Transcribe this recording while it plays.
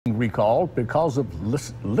recalled because of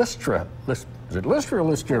is it Listra or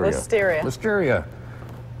Listeria? Listeria. Listeria.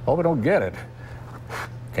 Hope I don't get it.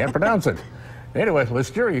 Can't pronounce it. Anyway,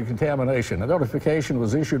 Listeria contamination. A notification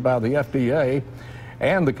was issued by the FDA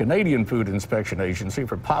and the Canadian Food Inspection Agency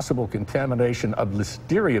for possible contamination of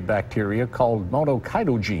Listeria bacteria called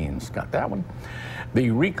monocytogenes. Got that one? The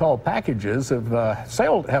recall packages have a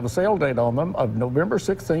sale date on them of November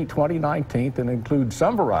 16, 2019, and include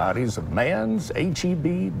some varieties of Mann's,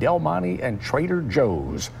 H-E-B, Del Monte, and Trader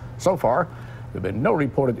Joe's. So far, there have been no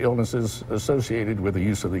reported illnesses associated with the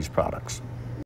use of these products.